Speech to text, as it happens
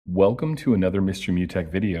Welcome to another Mr.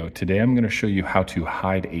 Mutech video. Today I'm going to show you how to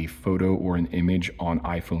hide a photo or an image on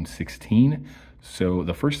iPhone 16. So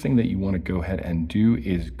the first thing that you want to go ahead and do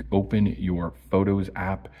is open your Photos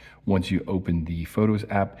app. Once you open the Photos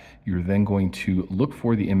app, you're then going to look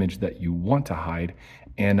for the image that you want to hide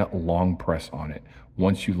and long press on it.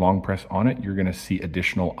 Once you long press on it, you're going to see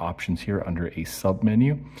additional options here under a sub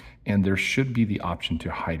menu, and there should be the option to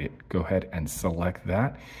hide it. Go ahead and select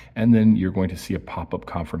that, and then you're going to see a pop-up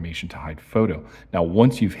confirmation to hide photo. Now,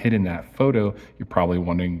 once you've hidden that photo, you're probably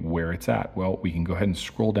wondering where it's at. Well, we can go ahead and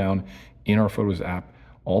scroll down in our Photos app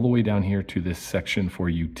all the way down here to this section for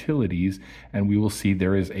utilities, and we will see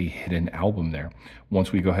there is a hidden album there.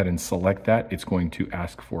 Once we go ahead and select that, it's going to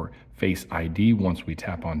ask for Face ID once we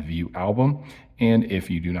tap on View Album. And if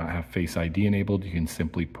you do not have Face ID enabled, you can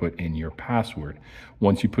simply put in your password.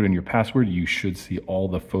 Once you put in your password, you should see all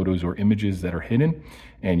the photos or images that are hidden,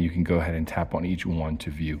 and you can go ahead and tap on each one to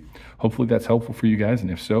view. Hopefully that's helpful for you guys, and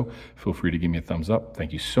if so, feel free to give me a thumbs up.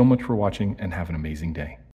 Thank you so much for watching, and have an amazing day.